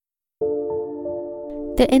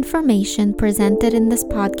The information presented in this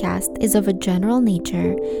podcast is of a general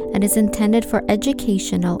nature and is intended for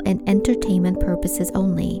educational and entertainment purposes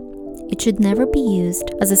only. It should never be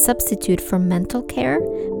used as a substitute for mental care,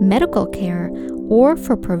 medical care, or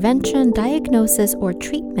for prevention, diagnosis, or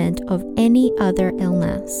treatment of any other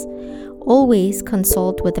illness. Always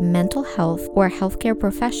consult with a mental health or healthcare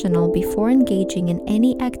professional before engaging in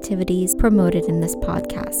any activities promoted in this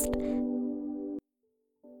podcast.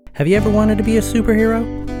 Have you ever wanted to be a superhero?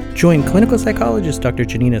 Join clinical psychologist Dr.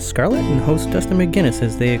 Janina Scarlett and host Dustin McGinnis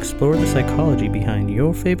as they explore the psychology behind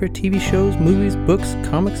your favorite TV shows, movies, books,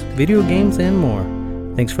 comics, video games, and more.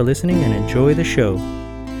 Thanks for listening and enjoy the show.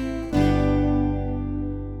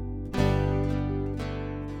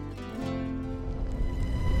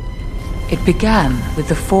 It began with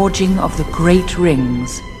the forging of the great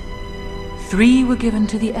rings. 3 were given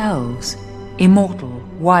to the elves, immortal,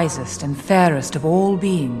 wisest and fairest of all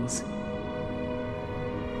beings.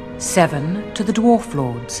 7 to the dwarf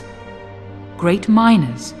lords, great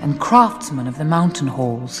miners and craftsmen of the mountain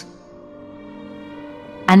halls.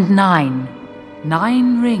 And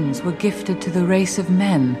 9 rings were gifted to the race of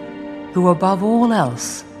men who above all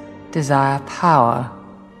else desire power.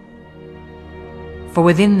 For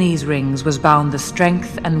within these rings was bound the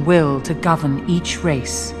strength and will to govern each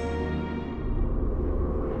race.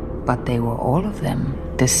 But they were all of them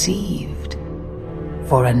deceived,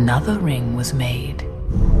 for another ring was made.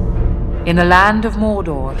 In the land of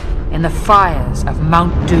Mordor, in the fires of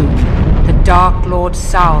Mount Doom, the Dark Lord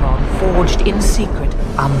Sauron forged in secret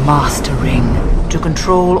a master ring to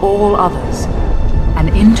control all others. And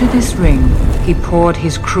into this ring he poured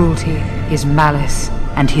his cruelty, his malice,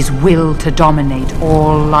 and his will to dominate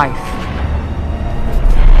all life.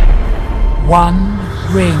 One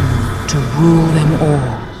ring to rule them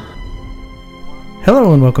all.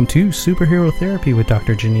 Hello and welcome to Superhero Therapy with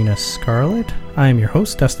Dr. Janina Scarlett. I am your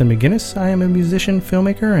host, Dustin McGinnis. I am a musician,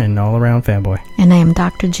 filmmaker, and all-around fanboy. And I am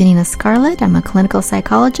Dr. Janina Scarlett. I'm a clinical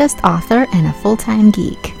psychologist, author, and a full-time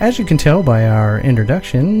geek. As you can tell by our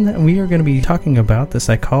introduction, we are going to be talking about the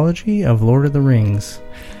psychology of Lord of the Rings.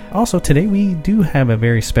 Also, today we do have a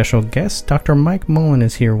very special guest. Dr. Mike Mullen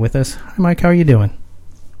is here with us. Hi, Mike. How are you doing?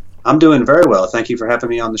 I'm doing very well. Thank you for having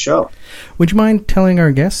me on the show. Would you mind telling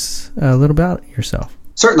our guests a little about yourself?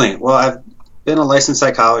 Certainly. Well, I've been a licensed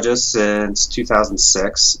psychologist since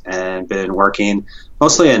 2006 and been working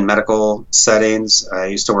mostly in medical settings. I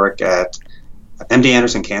used to work at MD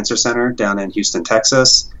Anderson Cancer Center down in Houston,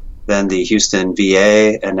 Texas, then the Houston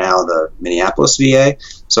VA, and now the Minneapolis VA.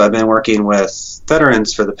 So I've been working with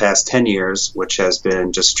veterans for the past 10 years, which has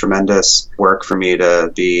been just tremendous work for me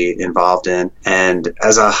to be involved in. And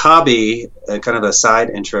as a hobby, kind of a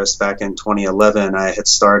side interest, back in 2011, I had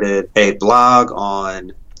started a blog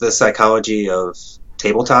on the psychology of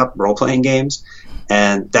tabletop role-playing games.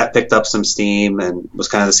 And that picked up some steam and was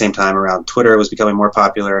kind of the same time around Twitter was becoming more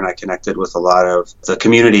popular, and I connected with a lot of the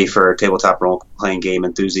community for tabletop role-playing game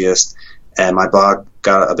enthusiasts. And my blog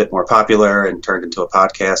got a bit more popular and turned into a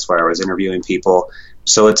podcast where I was interviewing people.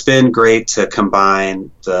 So it's been great to combine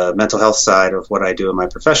the mental health side of what I do in my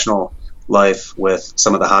professional life with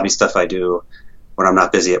some of the hobby stuff I do when I'm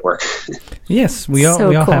not busy at work. Yes, we all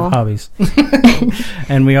cool. have hobbies.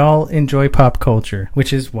 And we all enjoy pop culture,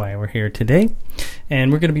 which is why we're here today.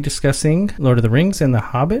 And we're going to be discussing Lord of the Rings and The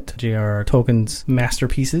Hobbit, J.R.R. Tolkien's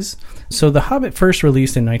masterpieces. So The Hobbit first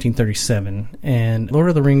released in 1937, and Lord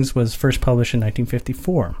of the Rings was first published in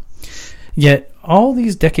 1954. Yet, all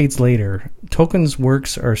these decades later, Tolkien's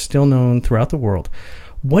works are still known throughout the world.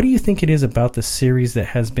 What do you think it is about the series that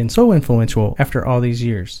has been so influential after all these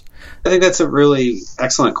years? I think that's a really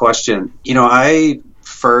excellent question. You know, I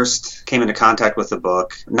first came into contact with the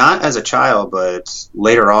book, not as a child, but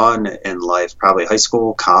later on in life, probably high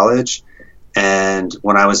school, college. And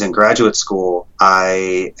when I was in graduate school,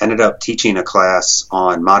 I ended up teaching a class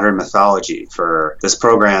on modern mythology for this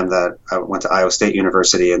program that I went to Iowa State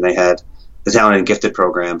University, and they had the Talented and Gifted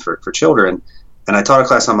program for children. And I taught a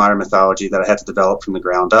class on modern mythology that I had to develop from the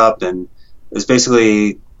ground up, and it was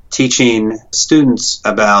basically teaching students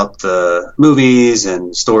about the movies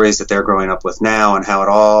and stories that they're growing up with now and how it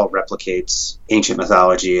all replicates ancient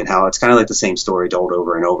mythology and how it's kind of like the same story told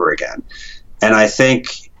over and over again. And I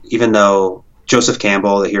think even though Joseph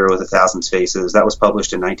Campbell, The Hero with a Thousand Faces, that was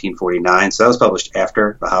published in 1949, so that was published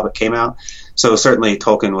after The Hobbit came out. So certainly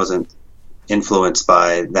Tolkien wasn't influenced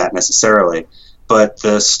by that necessarily. But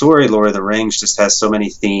the story Lord of the Rings just has so many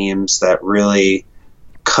themes that really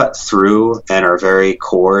cut through and are very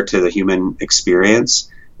core to the human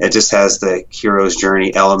experience. It just has the hero's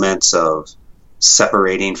journey elements of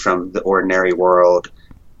separating from the ordinary world,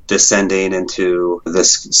 descending into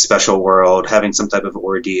this special world, having some type of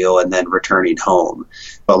ordeal, and then returning home.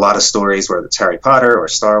 A lot of stories, whether it's Harry Potter or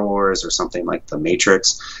Star Wars or something like The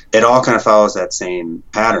Matrix, it all kind of follows that same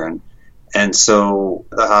pattern. And so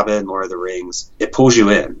The Hobbit and Lord of the Rings, it pulls you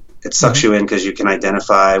in. It sucks you in because you can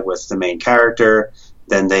identify with the main character.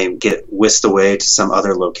 Then they get whisked away to some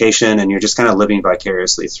other location, and you're just kind of living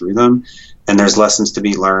vicariously through them. And there's lessons to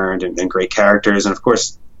be learned and great characters. And of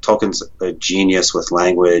course, Tolkien's a genius with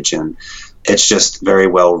language, and it's just very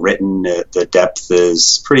well written. The depth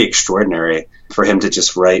is pretty extraordinary. For him to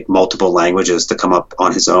just write multiple languages to come up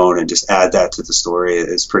on his own and just add that to the story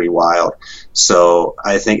is pretty wild. So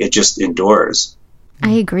I think it just endures.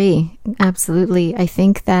 I agree. Absolutely. I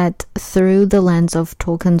think that through the lens of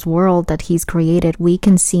Tolkien's world that he's created, we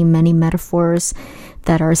can see many metaphors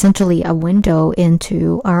that are essentially a window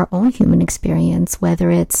into our own human experience, whether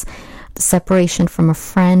it's separation from a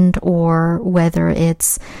friend or whether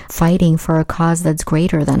it's fighting for a cause that's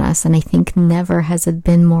greater than us. And I think never has it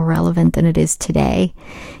been more relevant than it is today,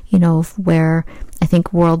 you know, where I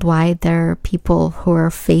think worldwide there are people who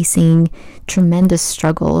are facing tremendous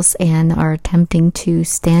struggles and are attempting to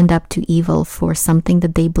stand up to evil for something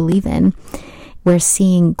that they believe in. We're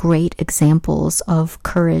seeing great examples of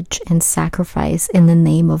courage and sacrifice in the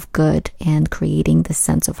name of good and creating this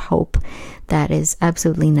sense of hope that is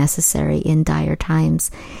absolutely necessary in dire times.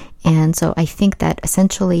 And so I think that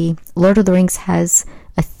essentially Lord of the Rings has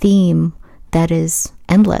a theme that is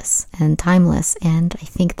endless and timeless. And I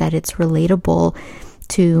think that it's relatable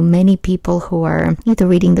to many people who are either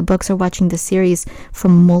reading the books or watching the series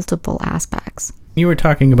from multiple aspects. You were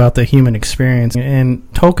talking about the human experience, and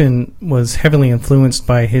Tolkien was heavily influenced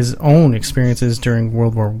by his own experiences during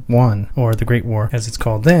World War I, or the Great War, as it's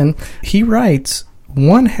called then. He writes,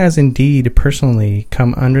 "One has indeed personally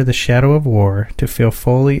come under the shadow of war to feel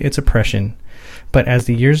fully its oppression, but as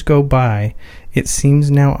the years go by, it seems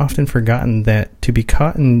now often forgotten that to be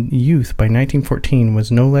caught in youth by 1914 was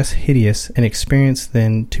no less hideous an experience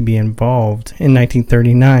than to be involved in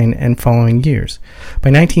 1939 and following years. By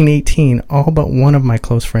 1918, all but one of my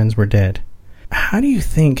close friends were dead." How do you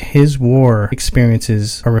think his war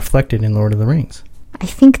experiences are reflected in Lord of the Rings? I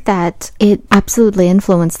think that it absolutely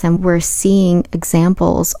influenced them. We're seeing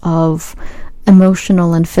examples of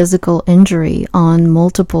emotional and physical injury on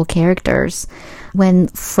multiple characters. When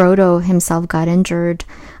Frodo himself got injured,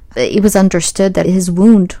 it was understood that his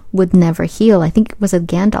wound would never heal. I think it was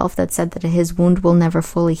Gandalf that said that his wound will never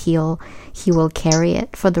fully heal. He will carry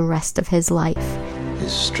it for the rest of his life.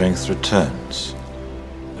 His strength returns.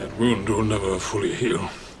 That wound will never fully heal.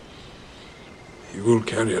 He will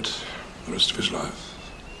carry it the rest of his life.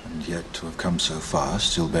 And yet to have come so far,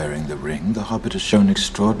 still bearing the ring, the Hobbit has shown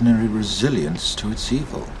extraordinary resilience to its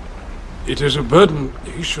evil. It is a burden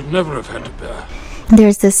he should never have had to bear.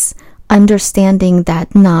 There's this understanding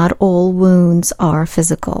that not all wounds are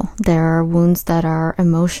physical. There are wounds that are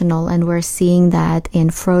emotional, and we're seeing that in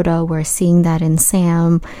Frodo, we're seeing that in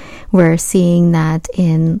Sam, we're seeing that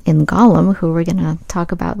in Gollum, who we're going to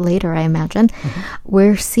talk about later, I imagine.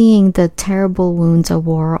 We're seeing the terrible wounds of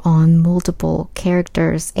war on multiple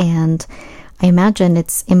characters, and I imagine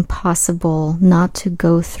it's impossible not to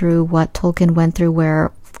go through what Tolkien went through,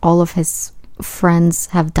 where all of his friends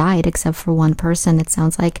have died except for one person, it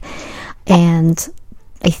sounds like. And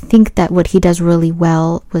I think that what he does really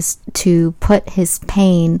well was to put his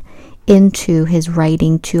pain into his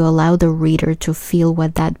writing, to allow the reader to feel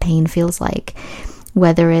what that pain feels like,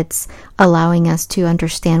 whether it's allowing us to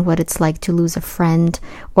understand what it's like to lose a friend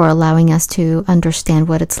or allowing us to understand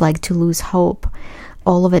what it's like to lose hope.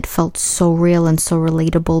 All of it felt so real and so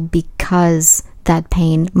relatable because that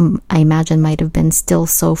pain, I imagine, might have been still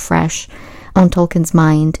so fresh on Tolkien's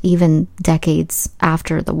mind, even decades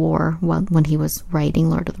after the war, when he was writing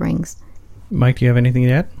Lord of the Rings. Mike, do you have anything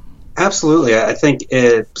to add? Absolutely. I think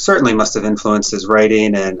it certainly must have influenced his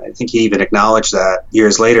writing, and I think he even acknowledged that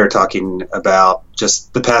years later, talking about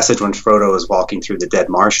just the passage when Frodo is walking through the dead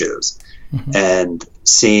marshes and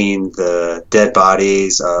seeing the dead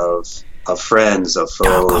bodies of friends, of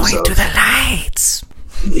foes. To the lights!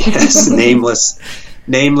 Yes,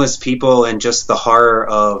 nameless people, and just the horror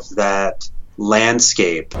of that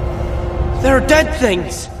landscape. There are dead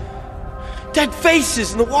things! Dead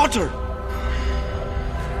faces in the water!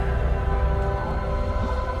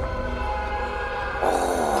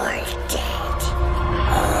 All dead.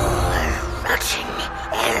 All rotten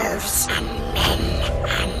elves and men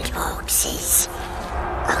and orcs.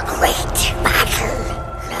 A great battle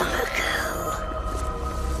long ago.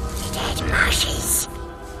 The Dead Marshes.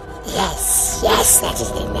 Yes, that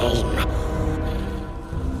is the name.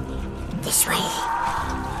 This way.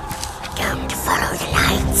 Don't follow the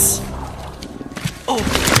lights.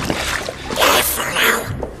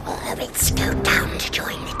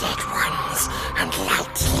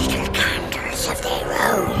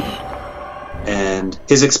 And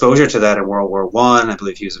his exposure to that in World War I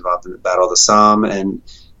believe he was involved in the Battle of the Somme, and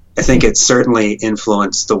I think it certainly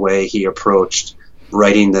influenced the way he approached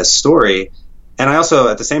writing this story. And I also,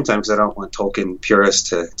 at the same time, because I don't want Tolkien purists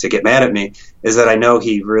to get mad at me, is that I know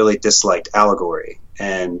he really disliked allegory.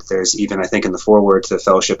 And there's even, I think, in the foreword to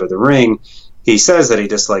Fellowship of the Ring, he says that he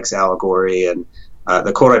dislikes allegory. And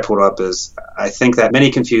the quote I pulled up is, I think that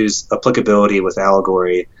many confuse applicability with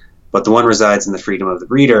allegory, but the one resides in the freedom of the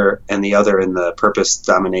reader and the other in the purpose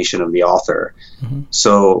domination of the author. Mm-hmm.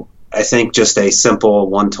 So I think just a simple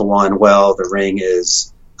one-to-one, well, the ring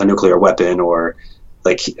is a nuclear weapon, or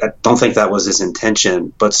like, I don't think that was his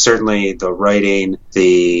intention, but certainly the writing,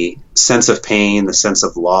 the sense of pain, the sense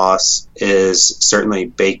of loss is certainly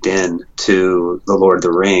baked in to The Lord of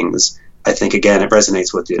the Rings. I think, again, it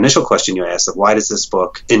resonates with the initial question you asked of why does this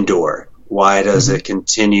book endure? Why does it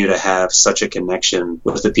continue to have such a connection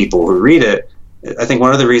with the people who read it? I think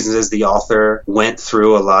one of the reasons is the author went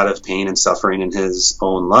through a lot of pain and suffering in his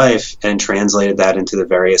own life and translated that into the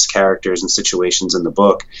various characters and situations in the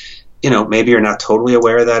book. You know, maybe you're not totally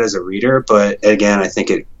aware of that as a reader, but again, I think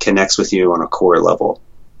it connects with you on a core level.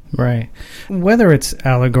 Right. Whether it's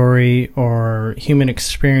allegory or human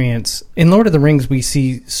experience, in Lord of the Rings, we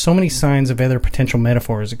see so many signs of other potential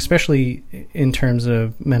metaphors, especially in terms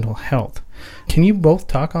of mental health. Can you both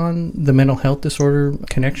talk on the mental health disorder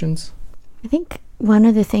connections? I think one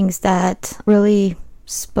of the things that really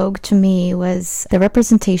spoke to me was the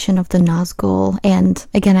representation of the Nazgul. And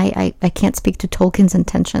again, I can't speak to Tolkien's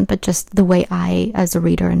intention, but just the way I, as a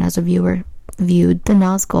reader and as a viewer, viewed the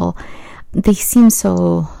Nazgul. They seem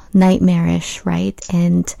so nightmarish, right?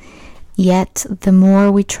 And yet the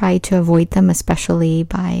more we try to avoid them, especially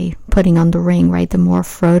by putting on the ring, right, the more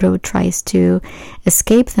Frodo tries to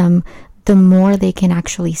escape them, the more they can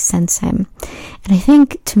actually sense him. And I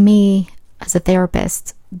think, to me, as a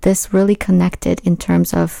therapist, this really connected in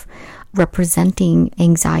terms of representing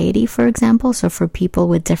anxiety, for example. So for people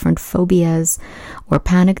with different phobias or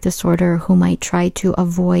panic disorder who might try to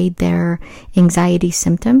avoid their anxiety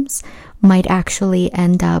symptoms, might actually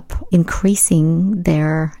end up increasing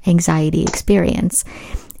their anxiety experience.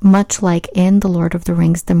 Much like in The Lord of the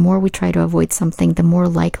Rings, the more we try to avoid something, the more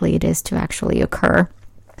likely it is to actually occur.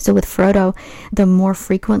 So with Frodo, the more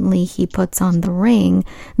frequently he puts on the ring,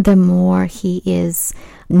 the more he is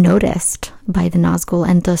noticed by the Nazgul,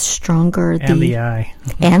 and the stronger the eye.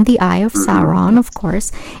 And the eye of Sauron, of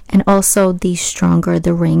course. And also the stronger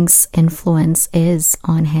the ring's influence is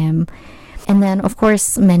on him. And then, of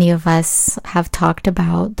course, many of us have talked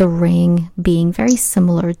about the ring being very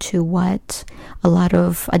similar to what a lot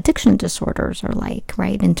of addiction disorders are like,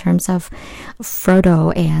 right? In terms of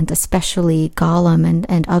Frodo and especially Gollum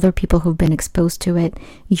and other people who've been exposed to it,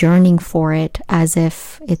 yearning for it as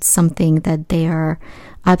if it's something that they are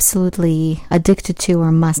absolutely addicted to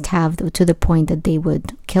or must have, to the point that they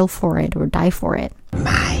would kill for it or die for it.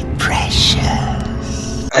 My precious.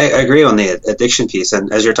 I agree on the addiction piece.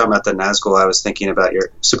 And as you're talking about the Nazgul, I was thinking about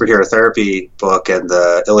your superhero therapy book and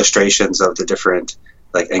the illustrations of the different,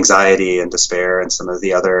 like, anxiety and despair and some of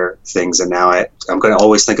the other things. And now I'm going to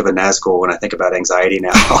always think of a Nazgul when I think about anxiety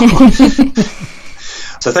now.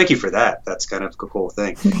 So thank you for that. That's kind of a cool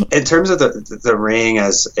thing. In terms of the ring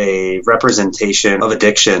as a representation of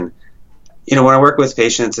addiction, you know, when I work with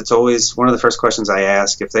patients, it's always one of the first questions I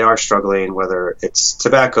ask if they are struggling, whether it's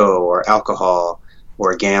tobacco or alcohol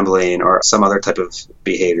or gambling or some other type of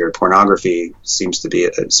behavior. Pornography seems to be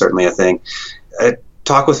certainly a thing. I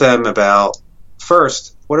talk with them about,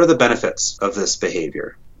 first, what are the benefits of this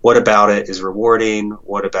behavior? What about it is rewarding?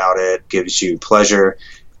 What about it gives you pleasure?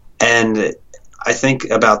 And I think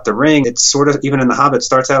about the ring, it's sort of, even in The Hobbit,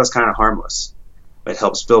 starts out as kind of harmless. It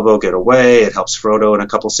helps Bilbo get away. It helps Frodo in a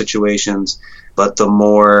couple situations. But the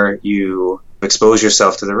more you expose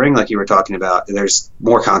yourself to the ring, like you were talking about, there's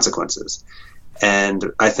more consequences. And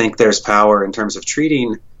I think there's power in terms of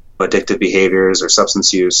treating addictive behaviors or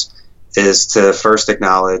substance use is to first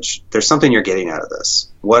acknowledge there's something you're getting out of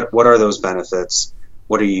this. What are those benefits?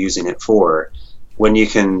 What are you using it for? When you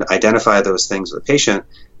can identify those things with a patient,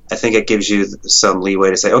 I think it gives you some leeway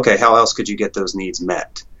to say, okay, how else could you get those needs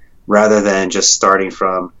met? Rather than just starting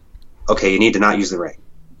from, okay, you need to not use the ring.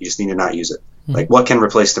 You just need to not use it. Mm-hmm. Like, what can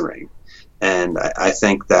replace the ring? And I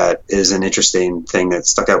think that is an interesting thing that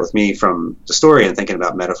stuck out with me from the story and thinking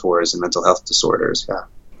about metaphors and mental health disorders.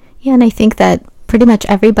 Yeah, and I think that pretty much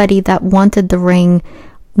everybody that wanted the ring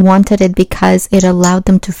wanted it because it allowed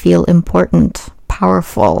them to feel important,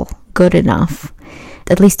 powerful, good enough.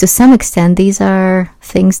 at least to some extent, these are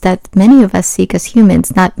things that many of us seek as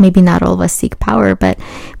humans. Maybe not all of us seek power, but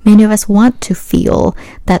many of us want to feel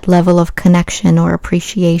that level of connection or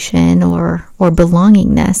appreciation or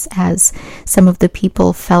belongingness as some of the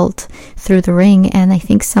people felt through the ring. And I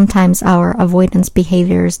think sometimes our avoidance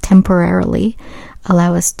behaviors temporarily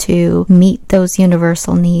allow us to meet those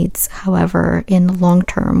universal needs. However, in the long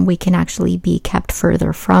term, we can actually be kept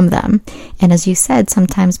further from them. And as you said,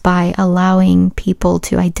 sometimes by allowing people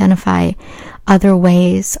to identify other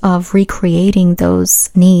ways of recreating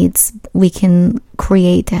those needs, we can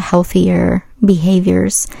create healthier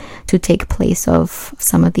behaviors to take place of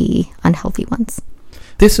some of the unhealthy ones.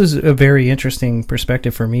 This is a very interesting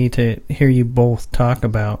perspective for me to hear you both talk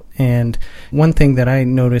about. And one thing that I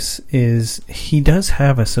notice is he does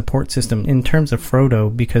have a support system in terms of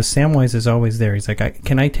Frodo, because Samwise is always there. He's like,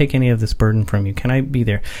 can I take any of this burden from you? Can I be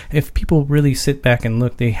there? If people really sit back and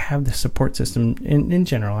look, they have the support system in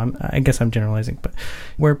general. I guess I'm generalizing, but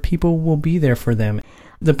where people will be there for them.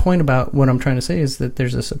 The point about what I'm trying to say is that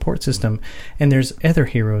there's a support system and there's other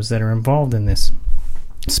heroes that are involved in this.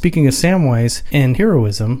 Speaking of Samwise and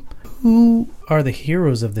heroism, who are the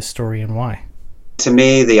heroes of this story and why? To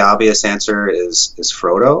me, the obvious answer is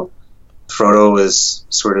Frodo. Frodo is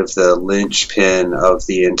sort of the linchpin of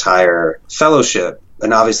the entire Fellowship.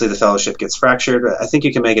 And obviously the Fellowship gets fractured. I think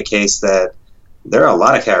you can make a case that there are a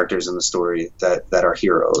lot of characters in the story that are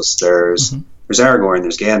heroes. There's Aragorn,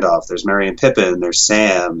 there's Gandalf, there's Merry and Pippin, there's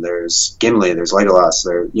Sam, there's Gimli, there's Legolas,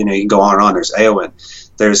 you can go on and on, there's Eowyn.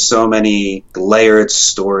 There's so many layered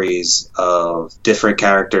stories of different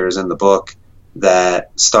characters in the book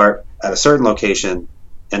that start at a certain location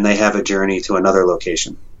and they have a journey to another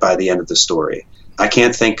location by the end of the story. I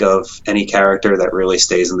can't think of any character that really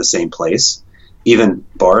stays in the same place. Even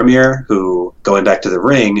Boromir, who, going back to the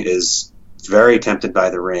ring, is very tempted by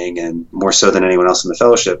the ring, and more so than anyone else in the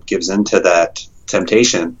Fellowship, gives into that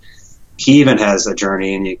temptation. He even has a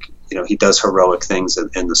journey, and he does heroic things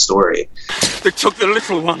in the story. They took the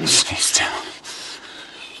little ones. Stay still.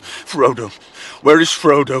 Frodo. Where is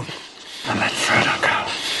Frodo? I let Frodo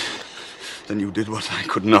go. Then you did what I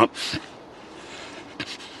could not.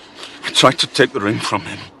 I tried to take the ring from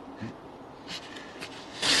him.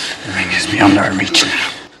 The ring is beyond our reach now.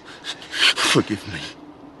 Forgive me.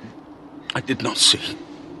 I did not see.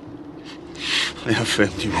 I have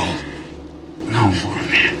failed you all. No,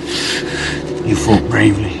 Boromir. You fought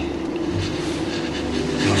bravely.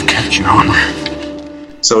 You have kept your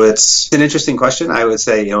honor. So it's an interesting question. I would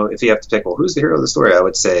say, if you have to pick, well, who's the hero of the story? I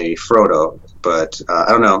would say Frodo. But I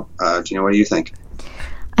don't know. Gina, what do you think?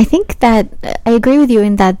 I think that I agree with you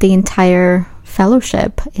in that the entire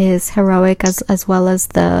Fellowship is heroic as well as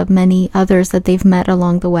the many others that they've met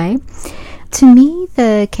along the way. To me,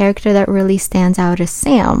 the character that really stands out is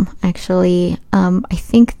Sam, actually. I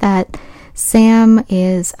think that Sam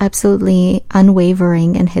is absolutely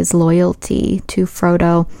unwavering in his loyalty to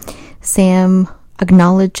Frodo. Sam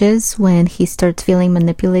acknowledges when he starts feeling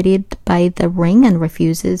manipulated by the ring and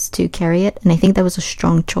refuses to carry it. And I think that was a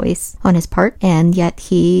strong choice on his part. And yet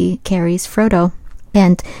he carries Frodo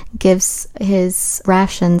and gives his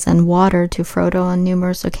rations and water to Frodo on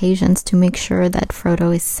numerous occasions to make sure that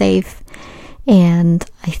Frodo is safe. And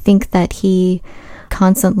I think that he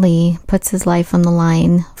constantly puts his life on the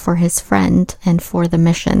line for his friend and for the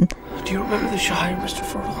mission. Do you remember the Shire, Mr.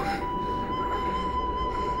 Frodo?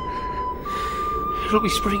 It'll be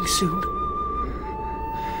spring soon.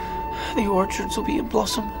 The orchards will be in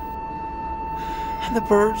blossom. And the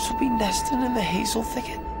birds will be nesting in the hazel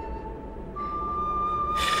thicket.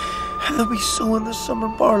 And they'll be sowing the summer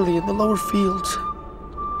barley in the lower fields.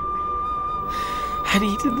 And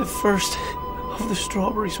eating the first of the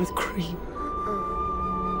strawberries with cream.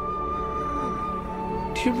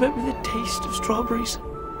 Do you remember the taste of strawberries?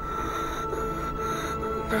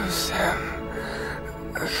 No, Sam.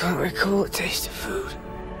 I can't recall the taste of food.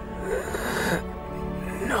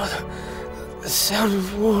 No, the sound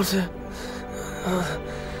of water.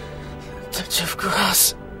 The touch of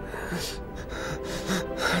grass.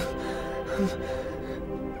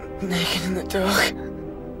 I'm naked in the dark.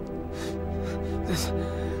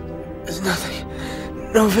 There's nothing.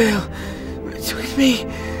 No veil between me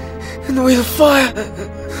and the wheel of fire.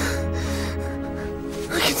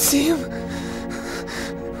 I can see him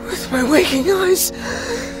with my waking eyes.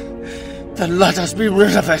 Then let us be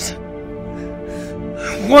rid of it.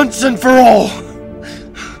 Once and for all.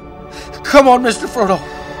 Come on, Mr. Frodo.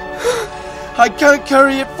 I can't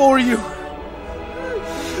carry it for you.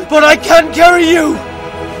 But I can carry you.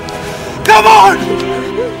 Come on!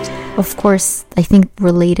 Of course, I think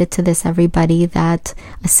related to this, everybody that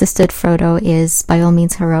assisted Frodo is by all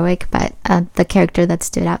means heroic, but the character that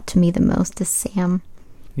stood out to me the most is Sam.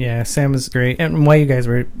 Yeah, Sam is great. And while you guys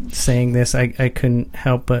were saying this, I couldn't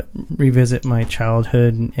help but revisit my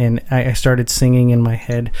childhood, and I started singing in my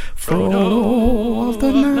head, Frodo of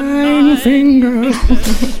the Nine Fingers.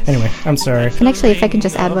 Anyway, I'm sorry. And actually, if I can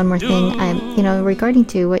just add one more thing, regarding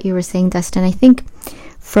to what you were saying, Dustin, I think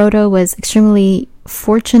Frodo was extremely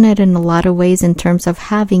fortunate in a lot of ways in terms of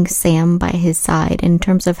having Sam by his side, in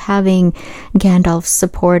terms of having Gandalf's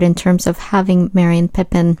support, in terms of having Merry and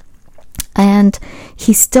Pippin. And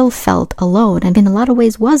he still felt alone, and in a lot of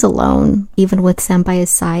ways was alone. Even with Sam by his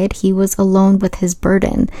side, he was alone with his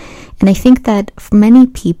burden. And I think that for many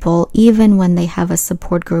people, even when they have a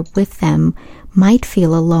support group with them, might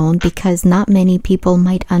feel alone because not many people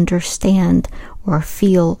might understand or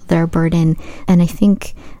feel their burden. And I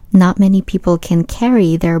think not many people can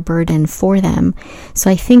carry their burden for them. So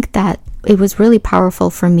I think that it was really powerful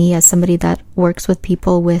for me as somebody that works with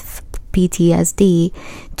people with PTSD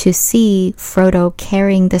to see Frodo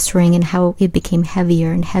carrying this ring and how it became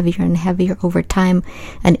heavier and heavier and heavier over time.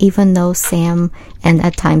 And even though Sam and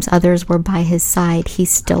at times others were by his side, he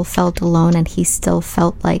still felt alone, and he still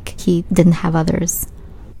felt like he didn't have others.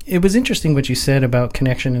 It was interesting what you said about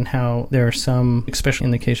connection and how there are some, especially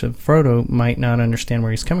in the case of Frodo, might not understand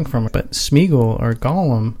where he's coming from. But Smeagol or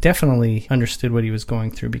Gollum definitely understood what he was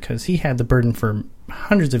going through because he had the burden for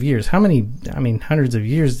hundreds of years. Hundreds of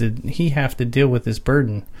years did he have to deal with this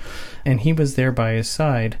burden? And he was there by his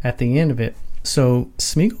side at the end of it. So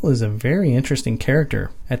Smeagol is a very interesting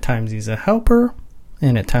character. At times he's a helper,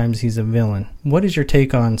 and at times he's a villain. What is your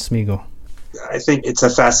take on Smeagol? I think it's a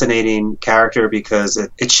fascinating character because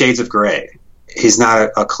it's shades of gray. He's not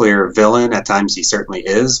a clear villain. At times he certainly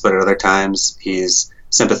is, but at other times he's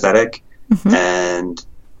sympathetic. Mm-hmm. And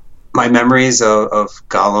my memories of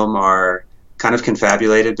Gollum are kind of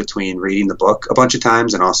confabulated between reading the book a bunch of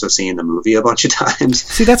times and also seeing the movie a bunch of times.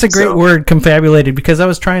 See, that's a great word, confabulated, because I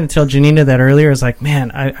was trying to tell Janina that earlier. I was like,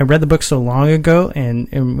 man, I read the book so long ago,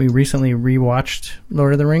 and we recently rewatched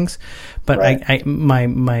Lord of the Rings, but right.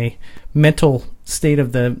 my mental state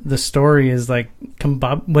of the story is like,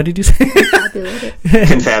 what did you say?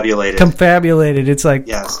 Confabulated. Confabulated. It's like,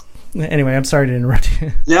 yes. Anyway, I'm sorry to interrupt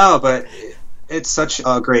you. No, but it's such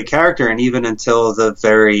a great character, and even until the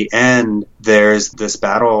very end, there's this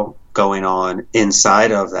battle going on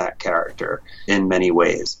inside of that character in many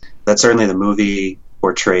ways. That certainly the movie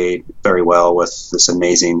portrayed very well with this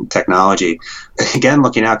amazing technology. Again,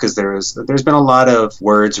 looking out, because there's been a lot of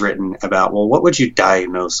words written about, well, what would you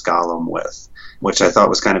diagnose Gollum with? Which I thought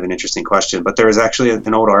was kind of an interesting question. But there was actually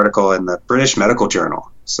an old article in the British Medical Journal,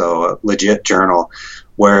 so a legit journal,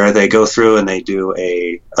 where they go through and they do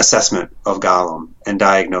a assessment of Gollum and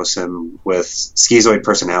diagnose him with schizoid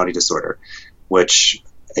personality disorder, which,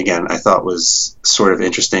 again, I thought was sort of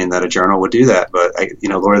interesting that a journal would do that. But,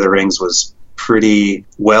 Lord of the Rings was pretty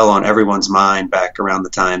well on everyone's mind back around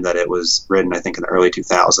the time that it was written, I think in the early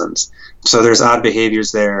 2000s. So there's odd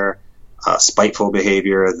behaviors there, spiteful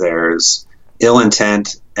behavior, there's ill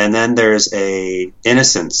intent, and then there's a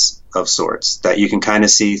innocence of sorts that you can kind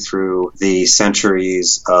of see through the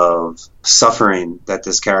centuries of suffering that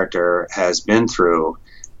this character has been through,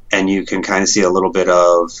 and you can kind of see a little bit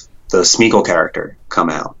of the Smeagol character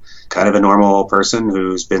come out. Kind of a normal person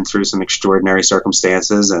who's been through some extraordinary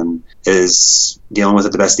circumstances and is dealing with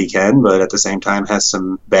it the best he can, but at the same time has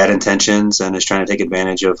some bad intentions and is trying to take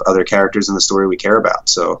advantage of other characters in the story we care about.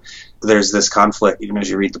 So there's this conflict, even as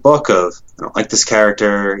you read the book, of, I don't like this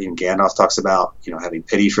character. Even Gandalf talks about, having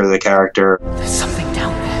pity for the character. There's something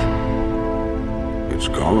down there. It's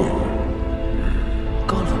Gollum.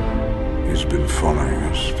 Gollum? He's been following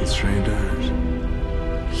us for 3 days.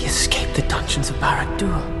 He escaped the dungeons of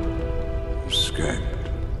Barad-dûr. Escaped,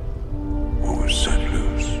 or was set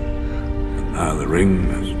loose, and now the ring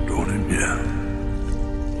has drawn him here.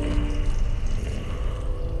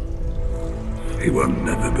 He will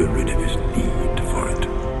never be rid of his need for it.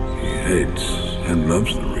 He hates and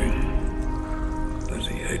loves the ring, as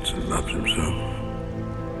he hates and loves himself.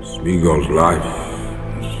 Smeagol's life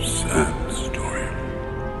is a sad story.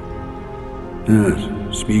 Yes,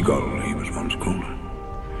 Smeagol, he was once called,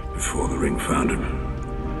 before the ring found him.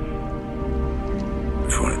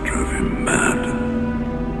 Before it drove him mad.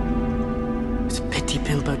 It's a pity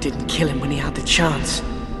Bilbo didn't kill him when he had the chance.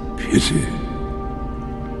 Pity?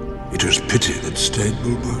 It was pity that stayed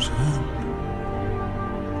Bilbo's hand.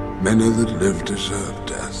 Many that live deserve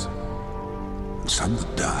death, and some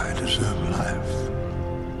that die deserve life.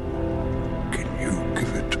 Can you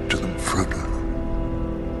give it to them, Frodo?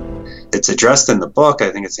 It's addressed in the book,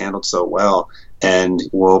 I think it's handled so well. And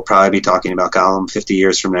we'll probably be talking about Gollum 50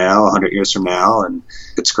 years from now, 100 years from now. And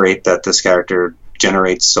it's great that this character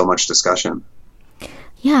generates so much discussion.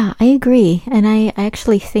 Yeah, I agree. And I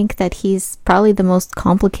actually think that he's probably the most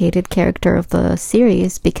complicated character of the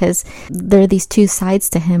series because there are these two sides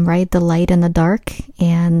to him, right? The light and the dark.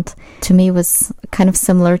 And to me, it was kind of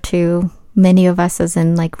similar to many of us, as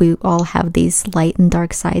in, like, we all have these light and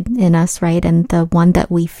dark side in us, right? And the one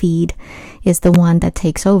that we feed is the one that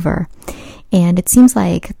takes over. And it seems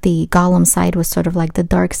like the Gollum side was sort of like the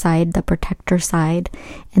dark side, the protector side.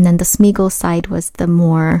 And then the Smeagol side was the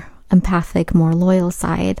more empathic, more loyal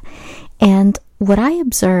side. And what I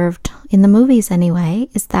observed in the movies anyway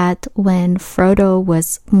is that when Frodo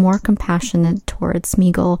was more compassionate towards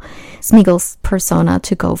Smeagol's persona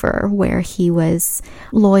took over, where he was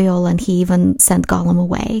loyal and he even sent Gollum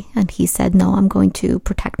away and he said, no, I'm going to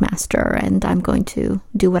protect Master and I'm going to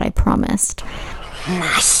do what I promised.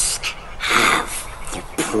 Must have the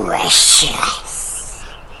precious.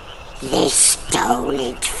 They stole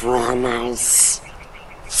it from us.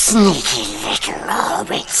 Sneaky little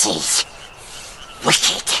hobbitses.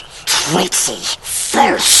 Wicked, tricksy,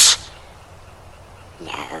 false.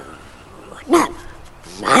 No,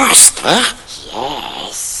 Master.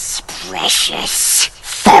 Yes, precious,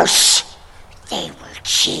 false. They will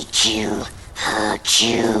cheat you, hurt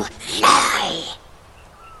you, lie.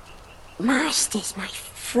 Master's my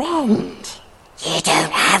friend. You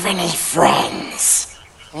don't have any friends.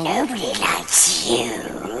 Nobody likes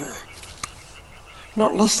you.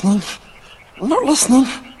 Not listening. Not listening.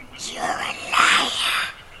 You're a liar.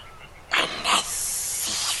 And a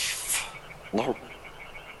thief. No.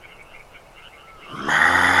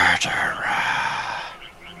 Murderer.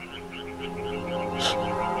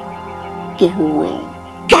 Go away.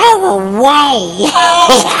 Go away!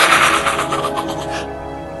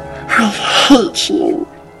 I hate you.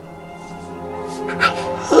 I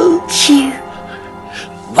hate you.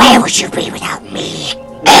 Where would you be without me?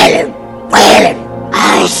 Ellen!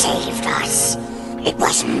 I saved us. It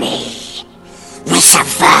was me. We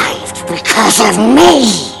survived because of me.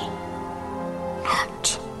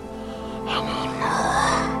 Not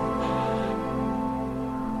anymore.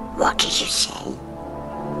 What did you say?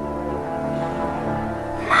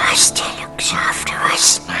 Master looks after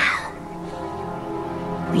us now.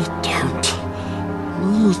 We don't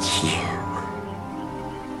need you.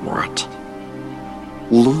 What?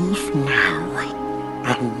 Leave now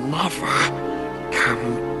and never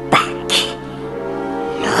come back.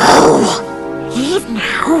 No! Leave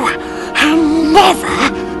now and never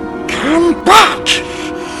come back!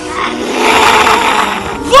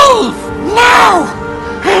 Leave now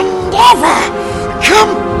and never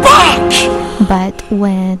come back! But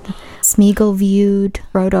when Smeagol viewed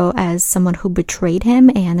Frodo as someone who betrayed him,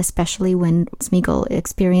 and especially when Smeagol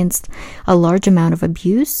experienced a large amount of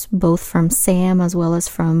abuse, both from Sam as well as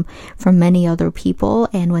from many other people,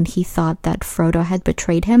 and when he thought that Frodo had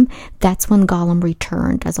betrayed him, that's when Gollum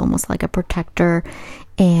returned as almost like a protector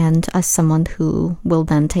and as someone who will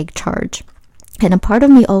then take charge. And a part of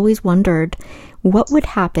me always wondered what would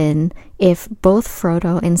happen if both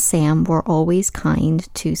Frodo and Sam were always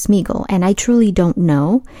kind to Smeagol. And I truly don't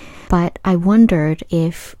know, but I wondered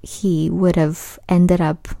if he would have ended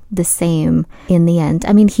up the same in the end.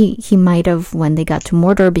 I mean, he might have when they got to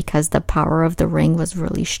Mordor, because the power of the ring was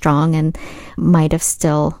really strong, and might have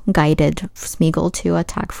still guided Smeagol to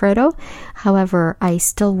attack Frodo. However, I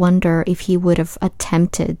still wonder if he would have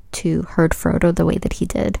attempted to hurt Frodo the way that he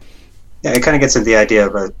did. Yeah, it kind of gets into the idea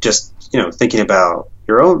of just, thinking about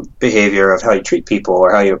your own behavior of how you treat people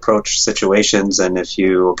or how you approach situations. And if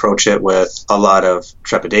you approach it with a lot of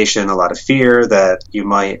trepidation, a lot of fear, that you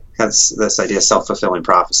might have this idea of self-fulfilling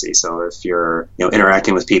prophecy. So if you're,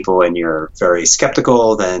 interacting with people and you're very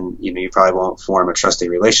skeptical, then, you probably won't form a trusting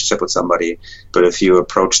relationship with somebody. But if you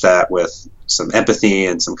approach that with some empathy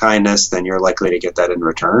and some kindness, then you're likely to get that in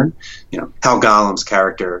return. How Gollum's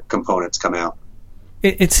character components come out.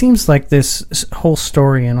 It seems like this whole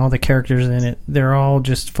story and all the characters in it, they're all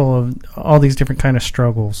just full of all these different kind of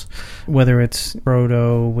struggles, whether it's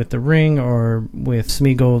Frodo with the ring, or with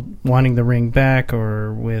Smeagol wanting the ring back,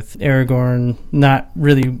 or with Aragorn not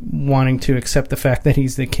really wanting to accept the fact that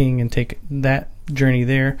he's the king and take that journey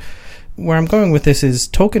there. Where I'm going with this is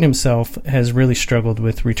Tolkien himself has really struggled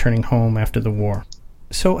with returning home after the war.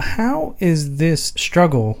 So how is this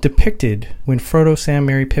struggle depicted when Frodo, Sam,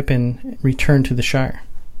 Merry, Pippin return to the Shire?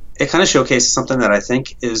 It kind of showcases something that I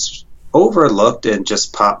think is overlooked in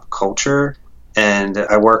just pop culture. And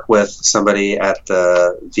I work with somebody at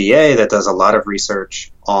the VA that does a lot of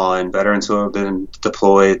research on veterans who have been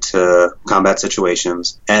deployed to combat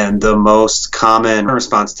situations. And the most common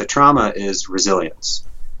response to trauma is resilience.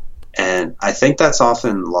 And I think that's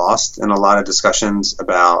often lost in a lot of discussions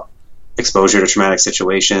about exposure to traumatic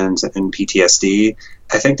situations and PTSD.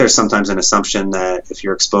 I think there's sometimes an assumption that if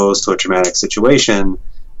you're exposed to a traumatic situation,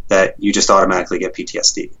 that you just automatically get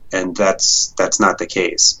PTSD. And that's not the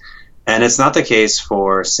case. And it's not the case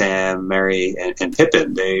for Sam, Merry, and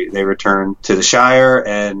Pippin. They return to the Shire,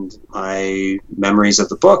 and my memories of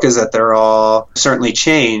the book is that they're all certainly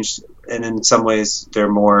changed, and in some ways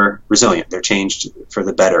they're more resilient. They're changed for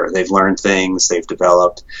the better. They've learned things, they've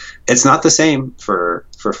developed. It's not the same for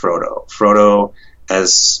Frodo. Frodo,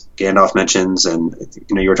 as Gandalf mentions, and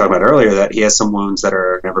you were talking about earlier, that he has some wounds that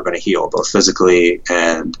are never going to heal, both physically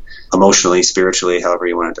and emotionally, spiritually, however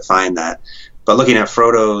you want to define that. But looking at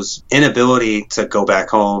Frodo's inability to go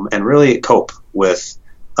back home and really cope with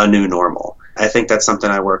a new normal, I think that's something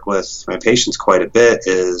I work with my patients quite a bit,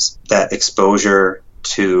 is that exposure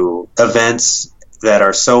to events that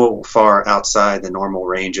are so far outside the normal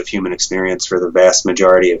range of human experience for the vast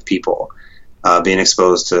majority of people, being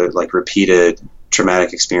exposed to like repeated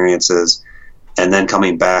traumatic experiences and then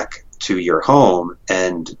coming back to your home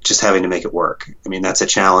and just having to make it work. I mean, that's a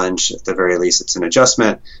challenge. At the very least, it's an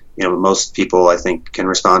adjustment. Most people, I think, can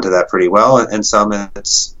respond to that pretty well, and some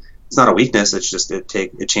it's not a weakness. It's just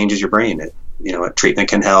it changes your brain. Treatment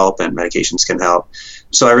can help and medications can help.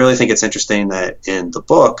 So I really think it's interesting that in the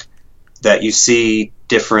book that you see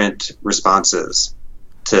different responses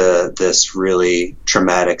to this really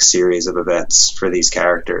traumatic series of events for these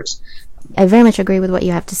characters. I very much agree with what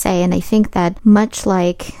you have to say, and I think that much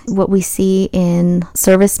like what we see in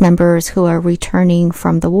service members who are returning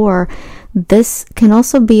from the war, this can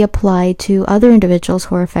also be applied to other individuals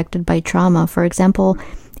who are affected by trauma. For example,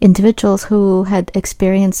 individuals who had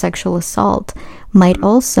experienced sexual assault might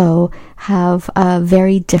also have a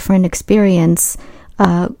very different experience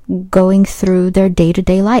going through their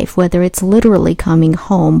day-to-day life, whether it's literally coming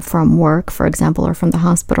home from work, for example, or from the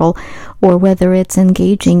hospital, or whether it's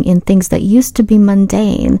engaging in things that used to be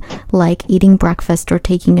mundane, like eating breakfast or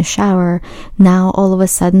taking a shower, now all of a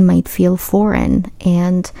sudden might feel foreign.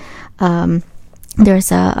 And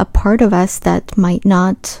there's a part of us that might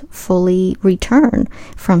not fully return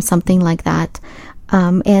from something like that.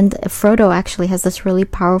 And Frodo actually has this really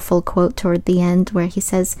powerful quote toward the end where he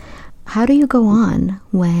says, "How do you go on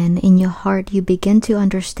when in your heart you begin to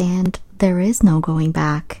understand there is no going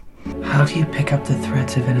back?" How do you pick up the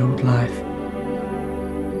threads of an old life?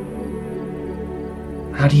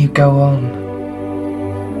 How do you go on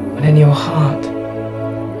when in your heart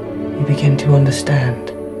you begin to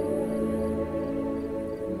understand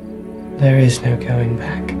there is no going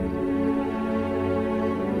back?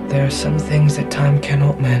 There are some things that time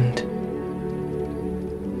cannot mend,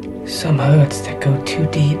 some hurts that go too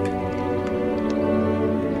deep,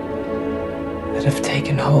 that have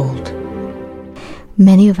taken hold.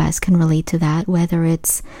 Many of us can relate to that, whether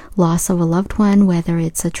it's loss of a loved one, whether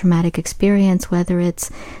it's a traumatic experience, whether it's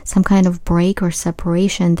some kind of break or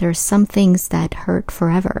separation. There's some things that hurt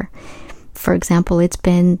forever. For example, it's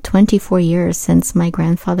been 24 years since my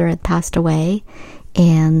grandfather had passed away,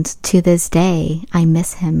 and to this day, I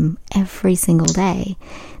miss him every single day.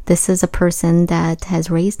 This is a person that has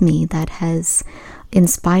raised me, that has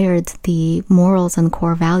inspired the morals and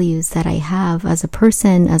core values that I have as a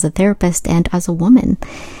person, as a therapist, and as a woman.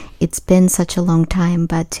 It's been such a long time,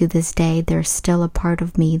 but to this day, there's still a part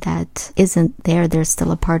of me that isn't there. There's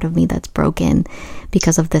still a part of me that's broken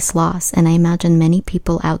because of this loss. And I imagine many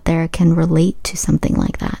people out there can relate to something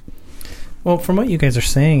like that. Well, from what you guys are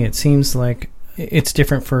saying, it seems like it's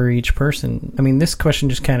different for each person. I mean, this question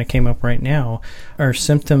just kind of came up right now. Are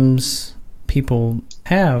symptoms people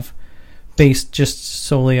have based just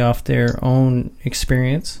solely off their own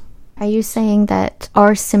experience? Are you saying that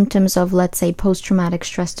our symptoms of, let's say, post-traumatic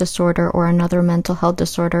stress disorder or another mental health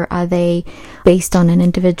disorder, are they based on an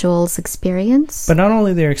individual's experience? But not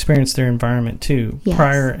only their experience, their environment too, yes.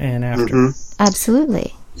 Prior and after. Mm-hmm.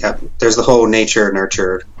 Absolutely. Yeah, there's the whole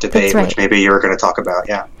nature-nurture debate, right, which maybe you were going to talk about,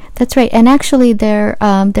 yeah. That's right. And actually there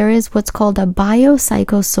is what's called a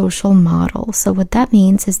biopsychosocial model. So what that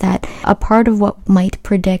means is that a part of what might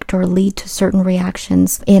predict or lead to certain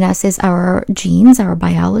reactions in us is our genes, our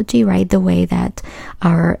biology, right? The way that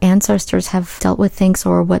our ancestors have dealt with things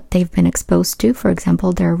or what they've been exposed to. For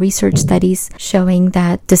example, there are research studies showing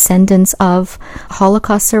that descendants of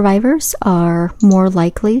Holocaust survivors are more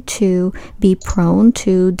likely to be prone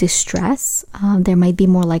to distress. They might be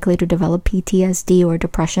more likely to develop PTSD or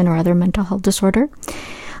depression or other mental health disorder.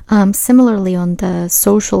 Similarly, on the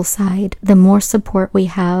social side, the more support we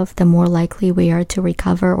have, the more likely we are to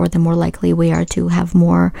recover, or the more likely we are to have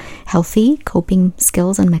more healthy coping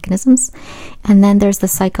skills and mechanisms. And then there's the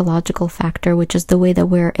psychological factor, which is the way that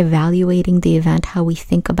we're evaluating the event, how we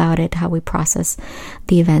think about it, how we process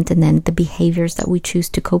the event, and then the behaviors that we choose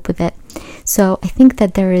to cope with it. So I think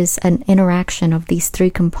that there is an interaction of these three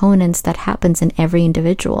components that happens in every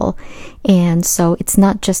individual. And so it's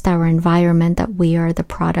not just our environment that we are the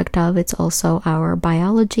product of, it's also our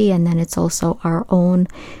biology, and then it's also our own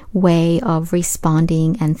way of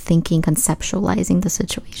responding and thinking, conceptualizing the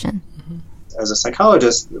situation. As a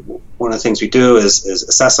psychologist, one of the things we do is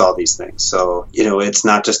assess all these things. So, it's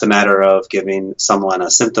not just a matter of giving someone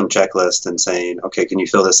a symptom checklist and saying, okay, can you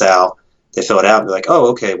fill this out? They fill it out and be like,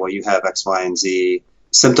 oh, okay, well, you have X, Y, and Z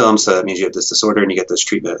symptoms, so that means you have this disorder and you get this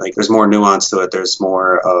treatment. Like, there's more nuance to it. There's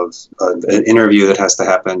more of an interview that has to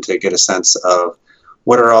happen to get a sense of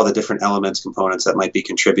what are all the different elements, components that might be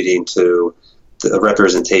contributing to the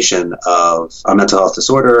representation of a mental health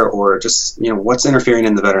disorder, or just, what's interfering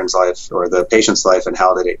in the veteran's life or the patient's life, and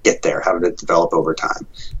how did it get there? How did it develop over time?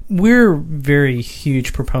 We're very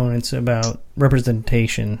huge proponents about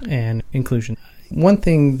representation and inclusion. One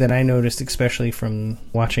thing that I noticed, especially from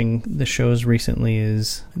watching the shows recently,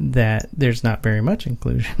 is that there's not very much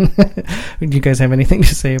inclusion. Do you guys have anything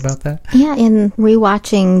to say about that? Yeah, in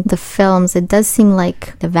rewatching the films, it does seem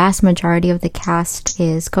like the vast majority of the cast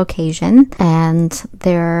is Caucasian, and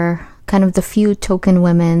they're kind of the few token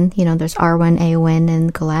women, there's Arwen, Eowyn,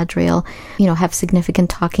 and Galadriel, have significant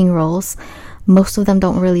talking roles. Most of them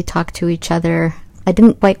don't really talk to each other. I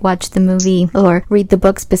didn't quite watch the movie or read the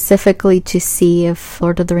book specifically to see if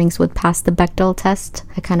Lord of the Rings would pass the Bechdel test.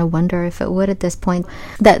 I kind of wonder if it would at this point.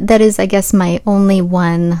 That is, I guess, my only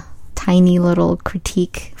one tiny little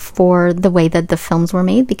critique for the way that the films were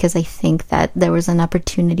made, because I think that there was an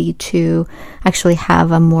opportunity to actually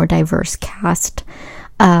have a more diverse cast.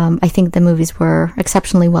 I think the movies were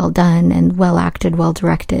exceptionally well done and well acted, well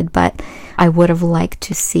directed, but I would have liked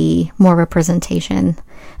to see more representation,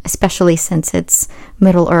 especially since it's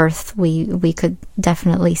Middle Earth. We could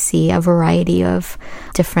definitely see a variety of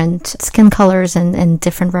different skin colors and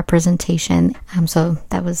different representation. So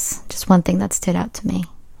that was just one thing that stood out to me.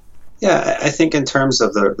 Yeah, I think in terms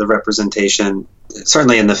of the representation,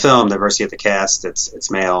 certainly in the film, the diversity of the cast,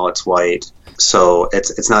 it's male, it's white, so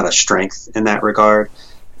it's not a strength in that regard.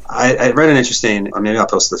 I read an interesting, maybe I'll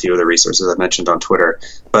post a few of the resources I've mentioned on Twitter,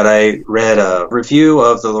 but I read a review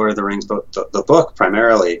of the Lord of the Rings book, the book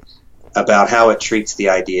primarily, about how it treats the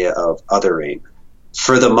idea of othering.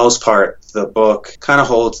 For the most part, the book kind of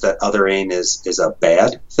holds that othering is a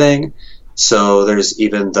bad thing. So there's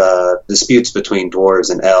even the disputes between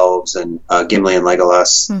dwarves and elves, and Gimli and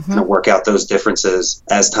Legolas work out those differences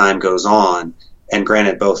as time goes on. And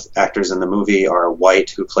granted, both actors in the movie are white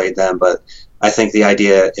who played them, but I think the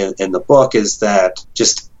idea in the book is that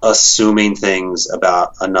just assuming things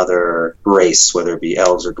about another race, whether it be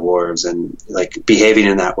elves or dwarves, and like behaving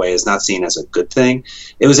in that way is not seen as a good thing.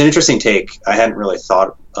 It was an interesting take. I hadn't really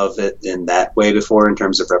thought of it in that way before in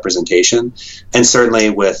terms of representation. And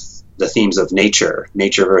certainly with the themes of nature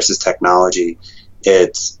versus technology,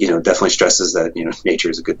 it definitely stresses that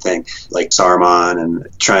nature is a good thing, like Saruman, and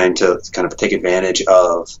trying to kind of take advantage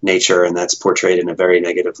of nature, and that's portrayed in a very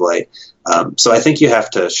negative light. So I think you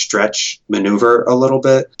have to maneuver a little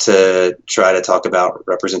bit to try to talk about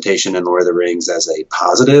representation in Lord of the Rings as a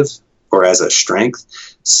positive or as a strength.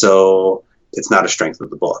 So it's not a strength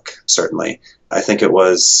of the book, certainly. I think it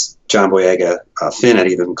was John Boyega, Finn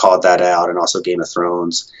had even called that out, and also Game of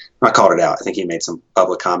Thrones. Not called it out. I think he made some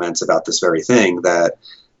public comments about this very thing, that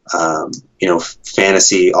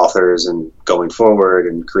fantasy authors and going forward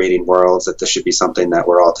and creating worlds, that this should be something that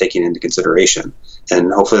we're all taking into consideration,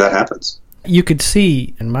 and hopefully that happens. You could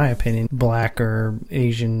see, in my opinion, black or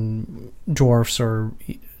Asian dwarfs or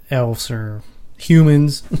elves or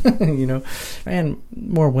humans, and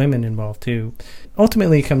more women involved too.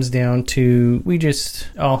 Ultimately, it comes down to, we just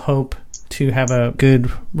all hope to have a good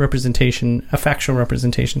representation, a factual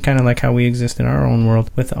representation, kind of like how we exist in our own world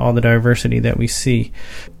with all the diversity that we see.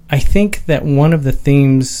 I think that one of the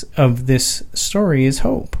themes of this story is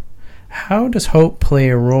hope. How does hope play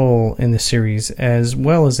a role in the series as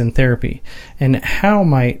well as in therapy? And how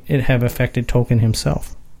might it have affected Tolkien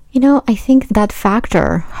himself? I think that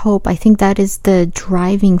factor, hope, I think that is the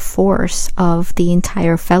driving force of the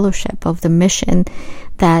entire fellowship, of the mission,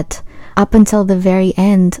 that up until the very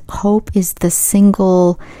end, hope is the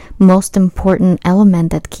single most important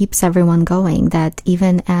element that keeps everyone going, that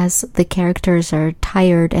even as the characters are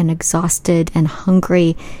tired and exhausted and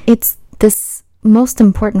hungry, it's this most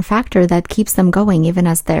important factor that keeps them going, even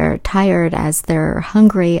as they're tired, as they're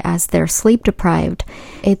hungry, as they're sleep deprived.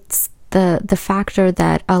 It's the factor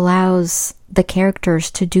that allows the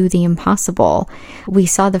characters to do the impossible. We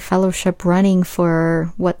saw the Fellowship running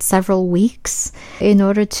for, several weeks in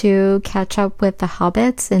order to catch up with the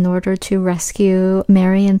hobbits, in order to rescue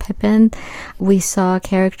Merry and Pippin. We saw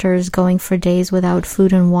characters going for days without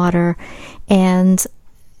food and water, and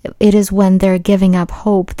it is when they're giving up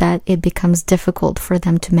hope that it becomes difficult for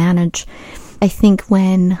them to manage. I think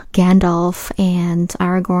when Gandalf and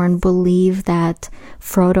Aragorn believe that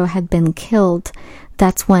Frodo had been killed,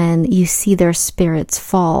 that's when you see their spirits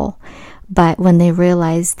fall. But when they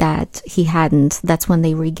realize that he hadn't, that's when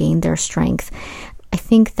they regain their strength. I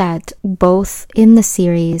think that both in the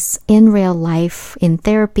series, in real life, in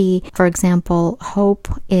therapy, for example, hope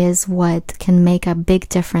is what can make a big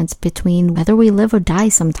difference between whether we live or die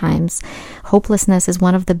sometimes. Hopelessness is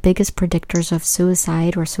one of the biggest predictors of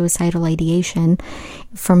suicide or suicidal ideation.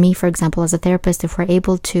 For me, for example, as a therapist, if we're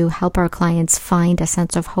able to help our clients find a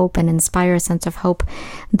sense of hope and inspire a sense of hope,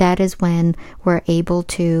 that is when we're able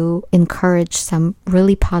to encourage some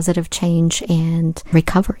really positive change and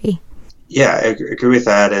recovery. Yeah, I agree with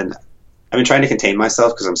that. And I've been trying to contain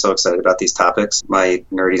myself because I'm so excited about these topics. My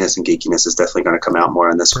nerdiness and geekiness is definitely going to come out more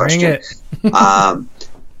on this question.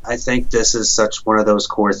 I think this is such one of those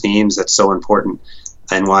core themes that's so important,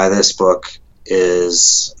 and why this book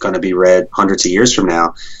is going to be read hundreds of years from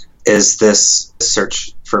now is this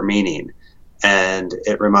search for meaning. And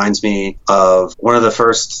it reminds me of one of the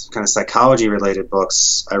first kind of psychology-related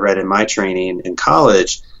books I read in my training in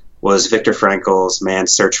college was Viktor Frankl's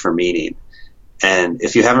Man's Search for Meaning. And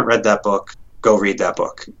if you haven't read that book, go read that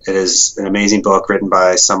book. It is an amazing book written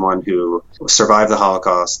by someone who survived the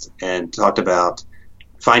Holocaust and talked about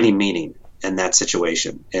finding meaning in that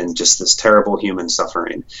situation and just this terrible human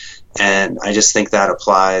suffering. And I just think that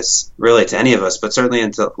applies really to any of us, but certainly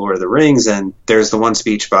into Lord of the Rings. And there's the one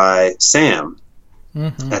speech by Sam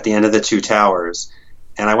at the end of the Two Towers.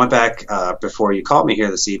 And I went back before you called me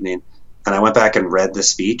here this evening, and I went back and read the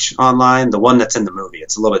speech online, the one that's in the movie.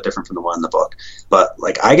 It's a little bit different from the one in the book. But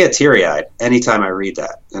like, I get teary-eyed anytime I read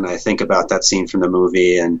that. And I think about that scene from the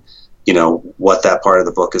movie and, you know, what that part of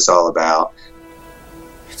the book is all about.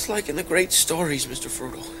 It's like in the great stories, Mr.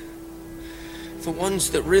 Frodo. The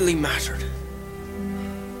ones that really mattered.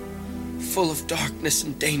 Full of darkness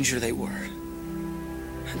and danger they were.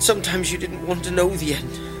 And sometimes you didn't want to know the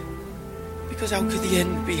end. Because how could the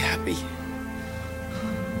end be happy?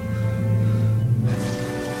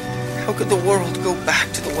 How could the world go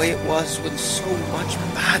back to the way it was when so much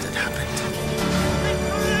bad had happened?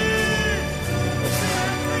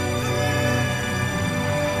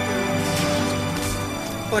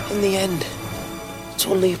 But in the end, it's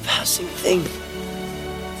only a passing thing.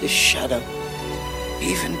 This shadow.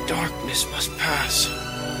 Even darkness must pass.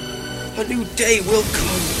 A new day will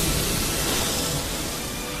come.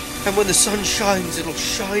 And when the sun shines, it'll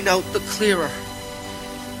shine out the clearer.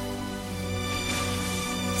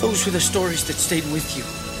 Those were the stories that stayed with you,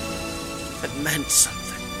 that meant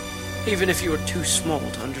something, even if you were too small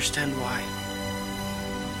to understand why.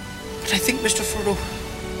 But I think, Mr. Frodo,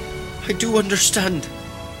 I do understand.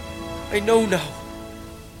 I know now.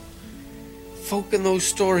 Folk in those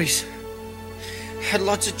stories had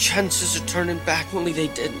lots of chances of turning back, only they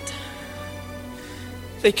didn't.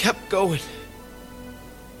 They kept going.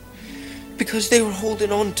 Because they were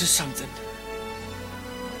holding on to something.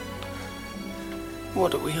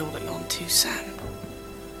 What are we holding on to, Sam?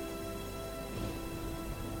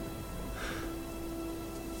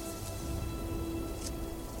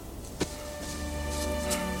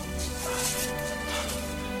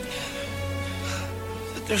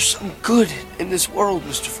 That there's some good in this world,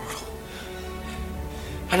 Mr. Frodo.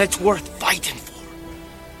 And it's worth fighting for.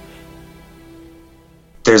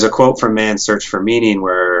 There's a quote from Man's Search for Meaning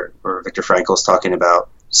where Viktor Frankl is talking about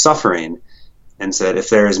suffering and said, if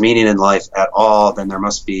there is meaning in life at all, then there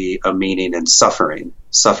must be a meaning in suffering.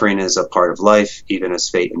 Suffering is a part of life, even as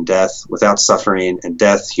fate and death. Without suffering and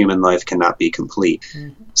death, human life cannot be complete.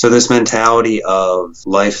 So this mentality of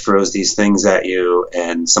life throws these things at you,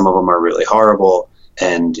 and some of them are really horrible,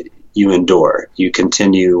 and you endure. You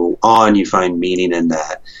continue on, you find meaning in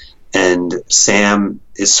that. And Sam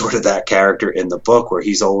is sort of that character in the book where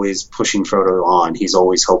he's always pushing Frodo on. He's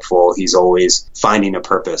always hopeful. He's always finding a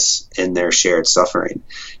purpose in their shared suffering.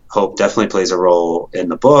 Hope definitely plays a role in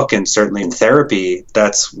the book, and certainly in therapy.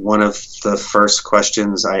 That's one of the first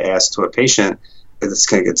questions I ask to a patient. This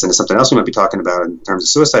kind of gets into something else we might be talking about in terms of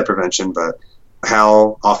suicide prevention, but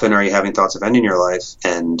how often are you having thoughts of ending your life?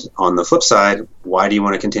 And on the flip side, why do you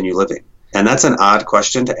want to continue living? And that's an odd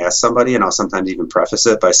question to ask somebody, and I'll sometimes even preface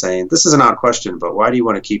it by saying, this is an odd question, but why do you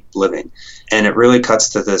want to keep living? And it really cuts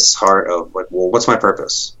to this heart of like, well, what's my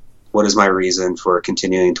purpose? What is my reason for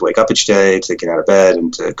continuing to wake up each day, to get out of bed,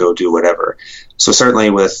 and to go do whatever? So certainly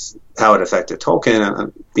with how it affected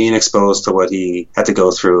Tolkien, being exposed to what he had to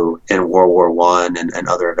go through in World War I and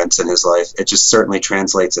other events in his life, it just certainly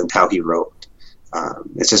translates in how he wrote.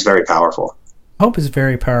 It's just very powerful. Hope is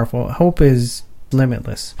very powerful. Hope is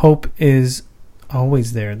limitless. Hope is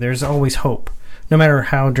always there. There's always hope. No matter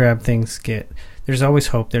how drab things get, there's always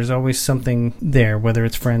hope. There's always something there, whether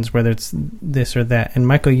it's friends, whether it's this or that. And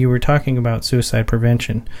Michael, you were talking about suicide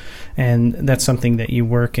prevention, and that's something that you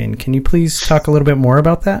work in. Can you please talk a little bit more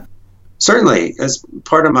about that? Certainly. As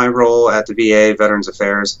part of my role at the VA, Veterans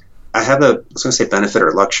Affairs, I have the, I was going to say benefit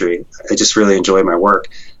or luxury. I just really enjoy my work.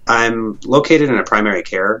 I'm located in a primary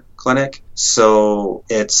care clinic, so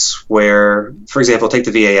it's where, for example, take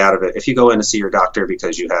the VA out of it. If you go in to see your doctor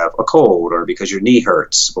because you have a cold or because your knee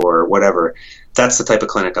hurts or whatever, that's the type of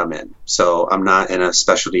clinic I'm in. So I'm not in a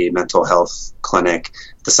specialty mental health clinic.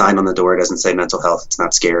 The sign on the door doesn't say mental health. It's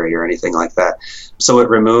not scary or anything like that. So it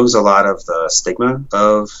removes a lot of the stigma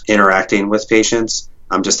of interacting with patients.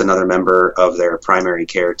 I'm just another member of their primary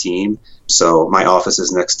care team. So my office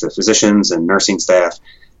is next to physicians and nursing staff.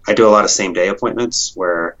 I do a lot of same-day appointments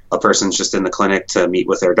where a person's just in the clinic to meet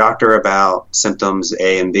with their doctor about symptoms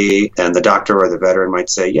A and B, and the doctor or the veteran might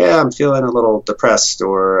say, yeah, I'm feeling a little depressed,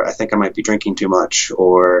 or I think I might be drinking too much,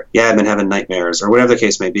 or yeah, I've been having nightmares, or whatever the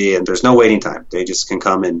case may be, and there's no waiting time. They just can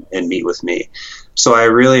come and meet with me. So I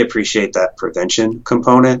really appreciate that prevention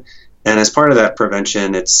component. And as part of that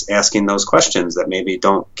prevention, it's asking those questions that maybe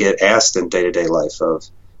don't get asked in day-to-day life of,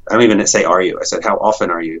 I don't even say, are you? I said, how often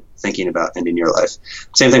are you thinking about ending your life?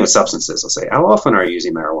 Same thing with substances. I'll say, how often are you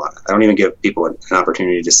using marijuana? I don't even give people an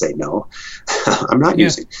opportunity to say no. I'm not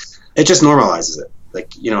using. It just normalizes it.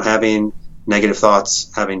 Like, having negative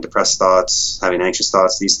thoughts, having depressed thoughts, having anxious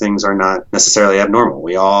thoughts, these things are not necessarily abnormal.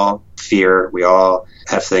 We all fear. We all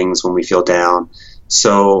have things when we feel down.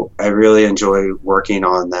 So I really enjoy working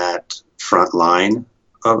on that front line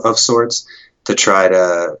of sorts to try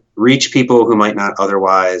to reach people who might not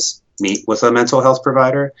otherwise meet with a mental health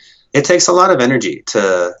provider. It takes a lot of energy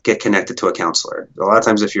to get connected to a counselor. A lot of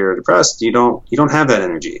times if you're depressed, you don't have that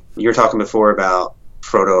energy. You were talking before about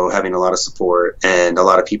Frodo having a lot of support, and a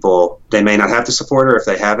lot of people, they may not have the support, or if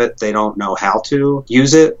they have it, they don't know how to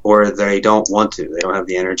use it, or they don't want to. They don't have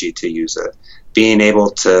the energy to use it. Being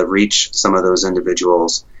able to reach some of those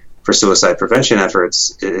individuals for suicide prevention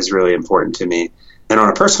efforts is really important to me. And on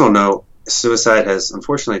a personal note, suicide has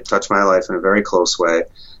unfortunately touched my life in a very close way.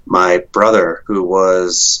 My brother, who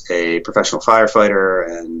was a professional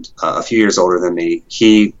firefighter and a few years older than me,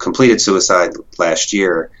 he completed suicide last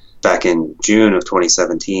year, back in June of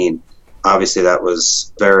 2017. Obviously, that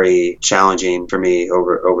was very challenging for me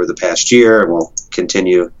over the past year, and will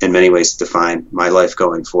continue in many ways to define my life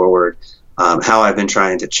going forward. How I've been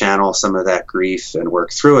trying to channel some of that grief and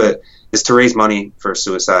work through it is to raise money for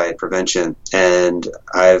suicide prevention. And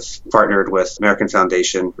I've partnered with American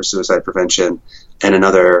Foundation for Suicide Prevention and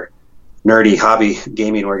another nerdy hobby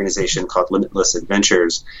gaming organization called Limitless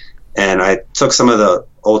Adventures. And I took some of the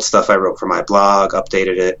old stuff I wrote for my blog,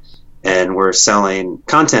 updated it, and we're selling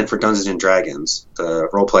content for Dungeons & Dragons, the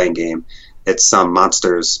role-playing game. It's some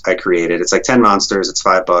monsters I created. It's like 10 monsters. It's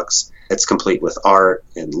 $5. It's complete with art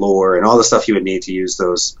and lore and all the stuff you would need to use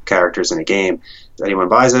those characters in a game. If anyone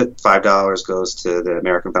buys it, $5 goes to the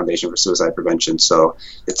American Foundation for Suicide Prevention. So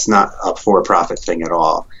it's not a for-profit thing at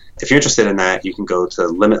all. If you're interested in that, you can go to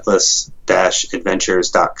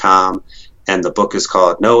limitless-adventures.com. And the book is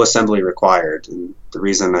called No Assembly Required. And the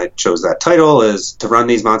reason I chose that title is to run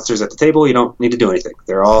these monsters at the table, you don't need to do anything.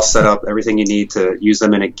 They're all set up. Everything you need to use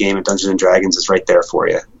them in a game of Dungeons & Dragons is right there for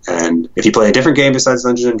you. And if you play a different game besides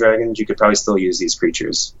Dungeons & Dragons, you could probably still use these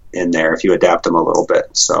creatures in there if you adapt them a little bit.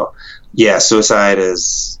 So, yeah, suicide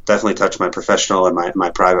has definitely touched my professional and my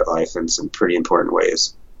private life in some pretty important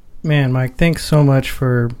ways. Man, Mike, thanks so much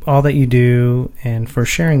for all that you do and for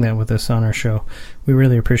sharing that with us on our show. We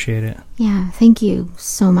really appreciate it. Yeah, thank you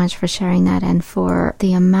so much for sharing that and for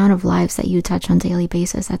the amount of lives that you touch on a daily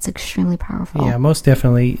basis. That's extremely powerful. Yeah, most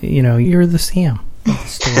definitely. You're the Sam of the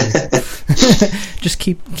story. Just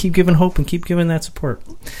keep giving hope and keep giving that support.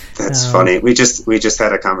 That's funny. We just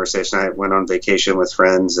had a conversation. I went on vacation with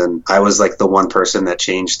friends, and I was like the one person that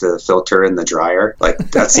changed the filter in the dryer. Like,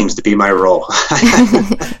 that seems to be my role.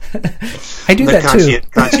 I do that too.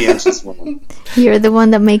 Conscientious woman. You're the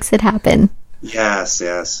one that makes it happen. Yes.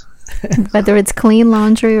 Whether it's clean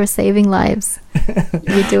laundry or saving lives,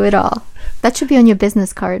 you do it all. That should be on your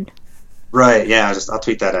business card. Right, yeah, I'll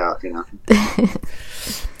tweet that out,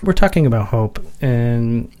 We're talking about hope,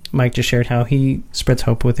 and Mike just shared how he spreads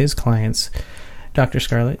hope with his clients. Dr.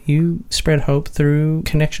 Scarlett, you spread hope through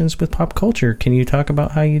connections with pop culture. Can you talk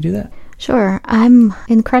about how you do that? Sure. I'm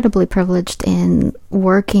incredibly privileged in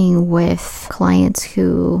working with clients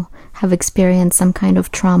who have experienced some kind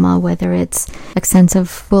of trauma, whether it's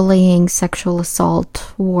extensive bullying, sexual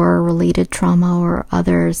assault, war-related trauma, or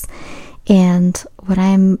others. And what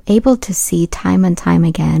I'm able to see time and time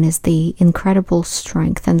again is the incredible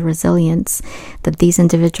strength and resilience that these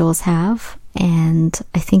individuals have, and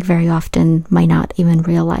I think very often might not even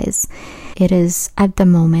realize. It is at the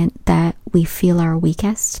moment that we feel our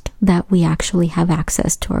weakest that we actually have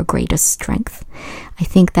access to our greatest strength. I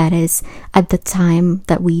think that is at the time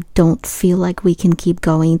that we don't feel like we can keep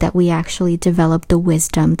going, that we actually develop the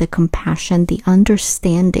wisdom, the compassion, the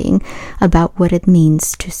understanding about what it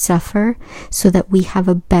means to suffer, so that we have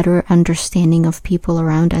a better understanding of people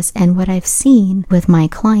around us. And what I've seen with my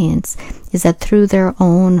clients is that through their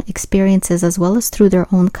own experiences, as well as through their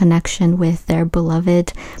own connection with their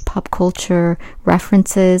beloved pop culture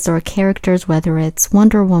references or characters, whether it's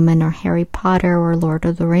Wonder Woman or Harry Potter or Lord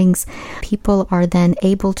of the Rings, people are then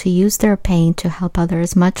able to use their pain to help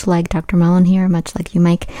others, much like Dr. Mellon here, much like you,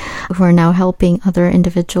 Mike, who are now helping other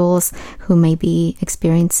individuals who may be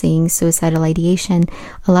experiencing suicidal ideation.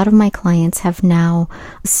 A lot of my clients have now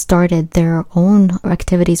started their own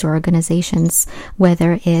activities or organizations,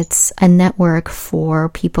 whether it's a network for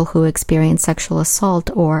people who experience sexual assault,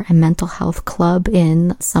 or a mental health club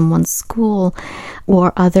in someone's school,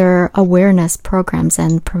 or other awareness programs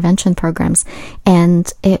and prevention programs. And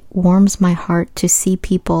it warms my heart to see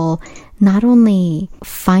people not only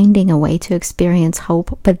finding a way to experience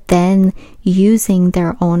hope, but then using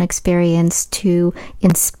their own experience to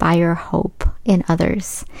inspire hope in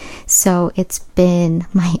others. So it's been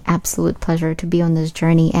my absolute pleasure to be on this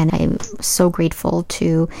journey, and I'm so grateful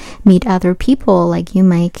to meet other people like you,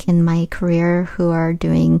 Mike, in my career who are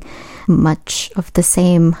doing much of the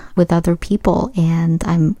same with other people, and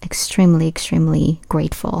I'm extremely, extremely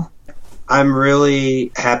grateful. I'm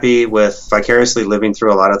really happy with vicariously living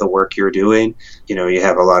through a lot of the work you're doing. You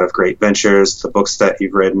have a lot of great ventures, the books that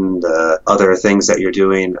you've written, the other things that you're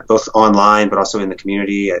doing, both online, but also in the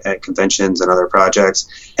community at conventions and other projects.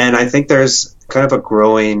 And I think there's kind of a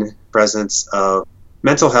growing presence of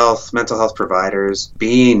mental health providers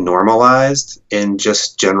being normalized in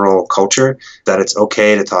just general culture, that it's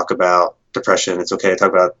okay to talk about depression, it's okay to talk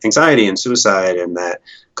about anxiety and suicide, and that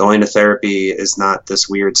going to therapy is not this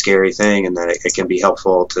weird, scary thing, and that it can be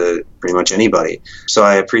helpful to pretty much anybody. So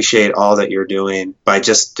I appreciate all that you're doing by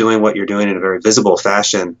just doing what you're doing in a very visible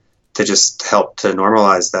fashion to just help to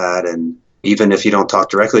normalize that. And even if you don't talk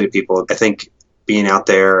directly to people, I think being out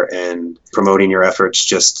there and promoting your efforts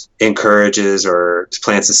just encourages or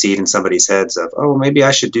plants a seed in somebody's heads of, oh, maybe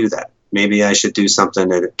I should do that. Maybe I should do something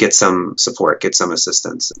to get some support, get some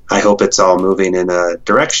assistance. I hope it's all moving in a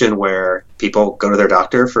direction where people go to their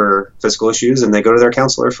doctor for physical issues and they go to their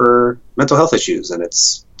counselor for mental health issues. And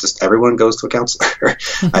it's just everyone goes to a counselor.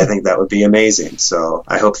 I think that would be amazing. So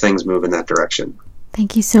I hope things move in that direction.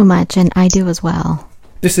 Thank you so much. And I do as well.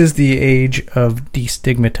 This is the age of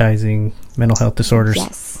destigmatizing mental health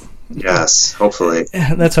disorders. Yes, hopefully.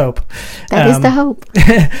 Let's hope. That is the hope.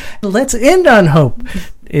 Let's end on hope.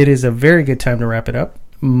 It is a very good time to wrap it up.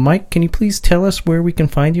 Mike, can you please tell us where we can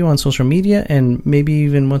find you on social media, and maybe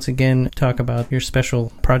even once again talk about your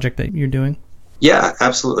special project that you're doing? Yeah,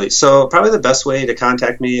 absolutely. So probably the best way to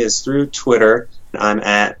contact me is through Twitter. I'm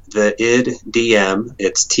at the IDDM.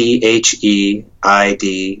 It's THEIDDM.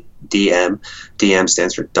 DM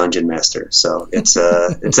stands for Dungeon Master. So it's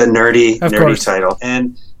a nerdy title.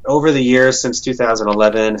 And over the years since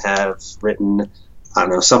 2011 have written,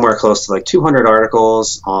 somewhere close to like 200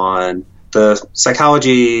 articles on the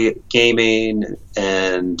psychology, gaming,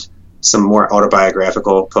 and some more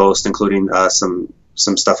autobiographical posts, including some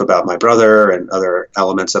stuff about my brother and other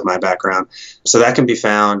elements of my background. So that can be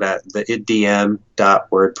found at the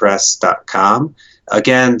iddm.wordpress.com.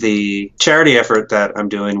 Again, the charity effort that I'm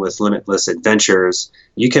doing with Limitless Adventures,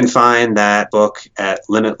 you can find that book at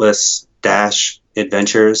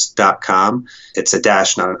limitless-adventures.com. It's a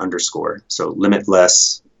dash, not an underscore. So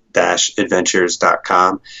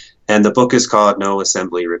limitless-adventures.com. And the book is called No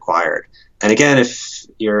Assembly Required. And again, if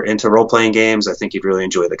you're into role-playing games, I think you'd really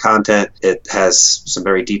enjoy the content. It has some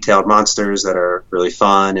very detailed monsters that are really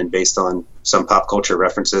fun and based on some pop culture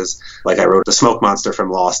references. Like I wrote the smoke monster from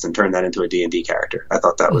Lost and turned that into a D&D character. I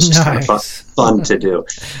thought that was just kind of fun to do.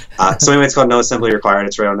 So anyway, it's called No Assembly Required.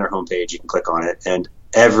 It's right on their homepage. You can click on it. And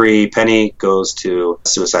every penny goes to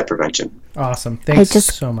suicide prevention. Awesome. Thanks I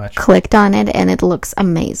just so much. clicked on it and it looks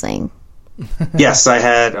amazing. Yes, I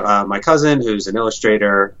had my cousin, who's an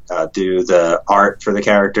illustrator, do the art for the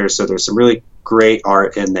characters. So there's some really great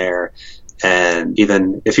art in there. And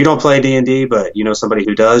even if you don't play D&D, but you know somebody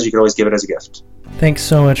who does, you can always give it as a gift. Thanks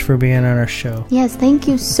so much for being on our show. Yes, thank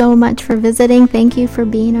you so much for visiting. Thank you for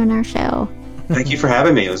being on our show. Thank you for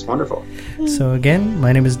having me. It was wonderful. So again,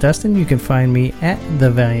 my name is Dustin. You can find me at The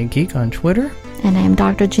Valiant Geek on Twitter. And I am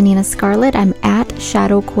Dr. Janina Scarlett. I'm at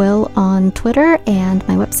Shadow Quill on Twitter, and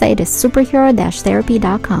my website is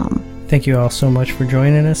superhero-therapy.com. Thank you all so much for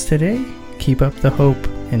joining us today. Keep up the hope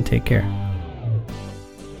and take care.